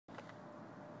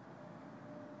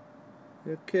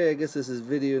Okay, I guess this is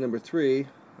video number 3.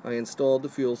 I installed the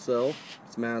fuel cell.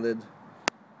 It's mounted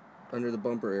under the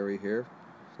bumper area here.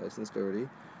 It's nice and sturdy.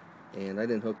 And I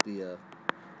didn't hook the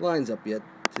lines up yet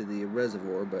to the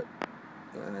reservoir, but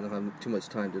I don't have too much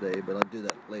time today, but I'll do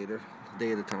that later, a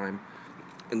day at a time.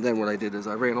 And then what I did is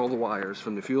I ran all the wires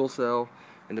from the fuel cell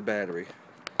and the battery.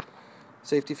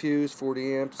 Safety fuse,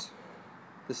 40 amps.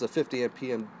 This is a 50 amp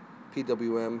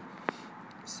PWM.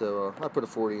 So I put a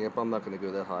 40 amp. I'm not going to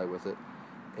go that high with it.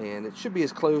 And it should be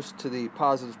as close to the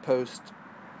positive post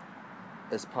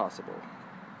as possible,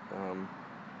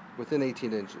 within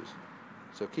 18 inches.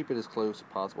 So keep it as close as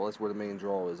possible. That's where the main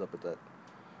draw is, up at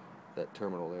that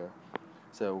terminal there.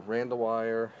 So ran the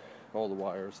wire, all the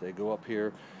wires, they go up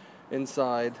here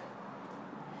inside.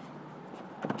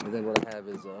 And then what I have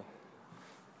is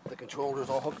the controller's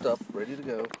all hooked up, ready to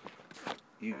go.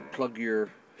 You plug your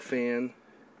fan,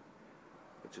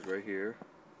 which is right here.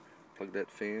 Plug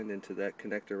that fan into that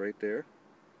connector right there.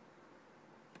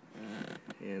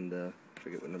 And I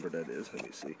forget what number that is. Let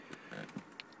me see.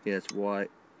 Yeah, it's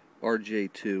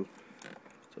RJ2. So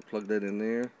plug that in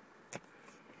there.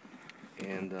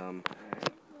 And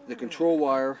the control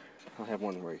wire, I have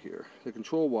one right here. The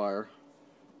control wire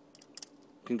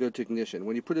can go to ignition.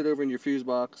 When you put it over in your fuse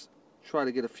box, try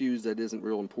to get a fuse that isn't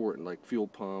real important, like fuel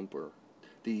pump or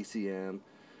DECM.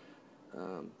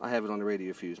 I have it on the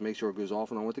radio fuse. Make sure it goes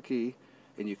off and on with the key,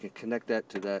 and you can connect that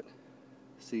to that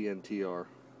CNTR.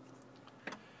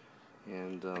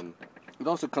 And it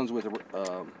also comes with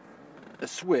a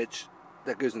switch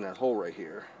that goes in that hole right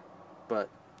here. But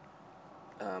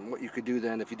what you could do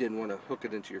then, if you didn't want to hook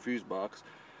it into your fuse box,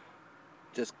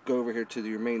 just go over here to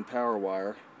your main power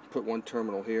wire, put one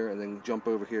terminal here, and then jump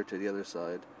over here to the other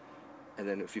side. And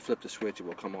then if you flip the switch, it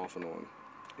will come off and on.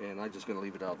 And I'm just going to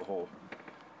leave it out of the hole.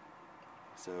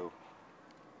 So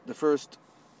the first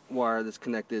wire that's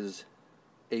connected is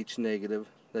H negative.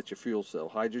 That's your fuel cell.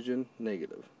 Hydrogen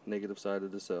negative, negative side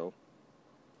of the cell.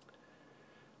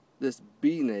 This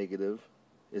B negative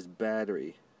is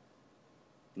battery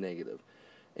negative,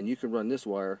 and you can run this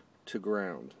wire to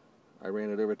ground. I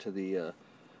ran it over to the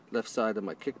left side of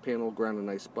my kick panel, ground a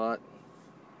nice spot,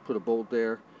 put a bolt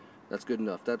there. That's good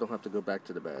enough. That don't have to go back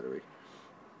to the battery.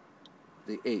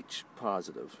 The H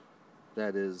positive,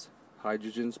 that is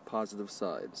hydrogen's positive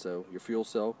side. So your fuel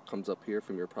cell comes up here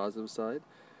from your positive side,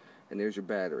 and there's your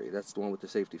battery. That's the one with the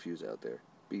safety fuse out there,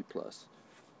 B plus.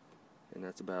 And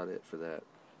that's about it for that.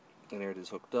 And there it is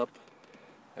hooked up.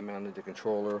 I mounted the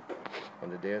controller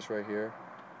on the dash right here.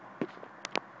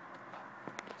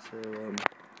 So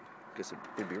I guess it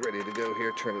would be ready to go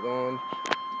here. Turn it on.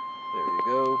 There you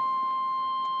go.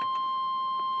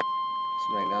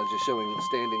 So right now it's just showing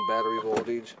standing battery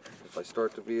voltage. If I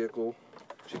start the vehicle,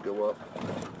 it should go up.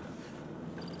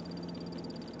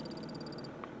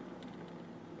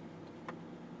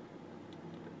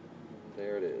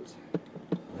 There it is.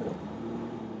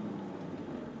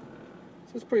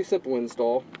 So it's a pretty simple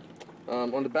install.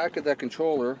 On the back of that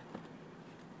controller,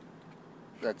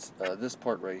 that's this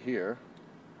part right here,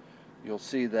 you'll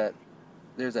see that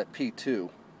there's that P2.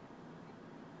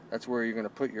 That's where you're going to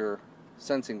put your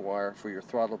sensing wire for your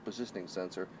throttle positioning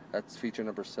sensor. That's feature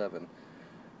number 7.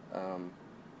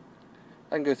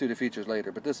 I can go through the features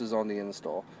later, but this is on the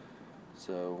install.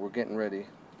 So we're getting ready.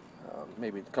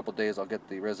 Maybe in a couple days I'll get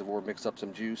the reservoir, mix up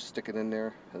some juice, stick it in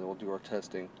there, and then we'll do our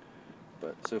testing.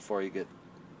 But so far you get,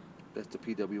 that's the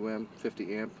PWM,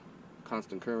 50 amp,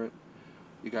 constant current.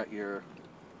 You got your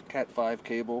Cat 5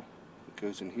 cable. It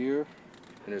goes in here,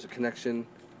 and there's a connection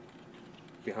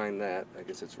behind that. I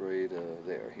guess it's right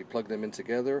there. You plug them in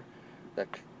together. That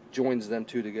joins them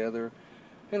two together,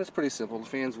 and it's pretty simple. The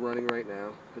fan's running right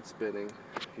now. It's spinning.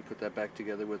 You put that back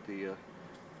together with the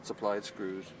supplied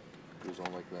screws. It goes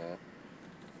on like that.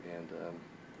 And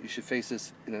you should face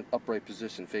this in an upright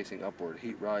position, facing upward.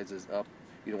 Heat rises up.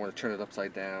 You don't want to turn it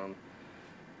upside down.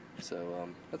 So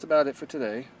that's about it for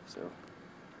today. So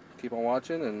keep on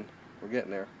watching, and we're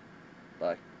getting there.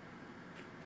 Bye.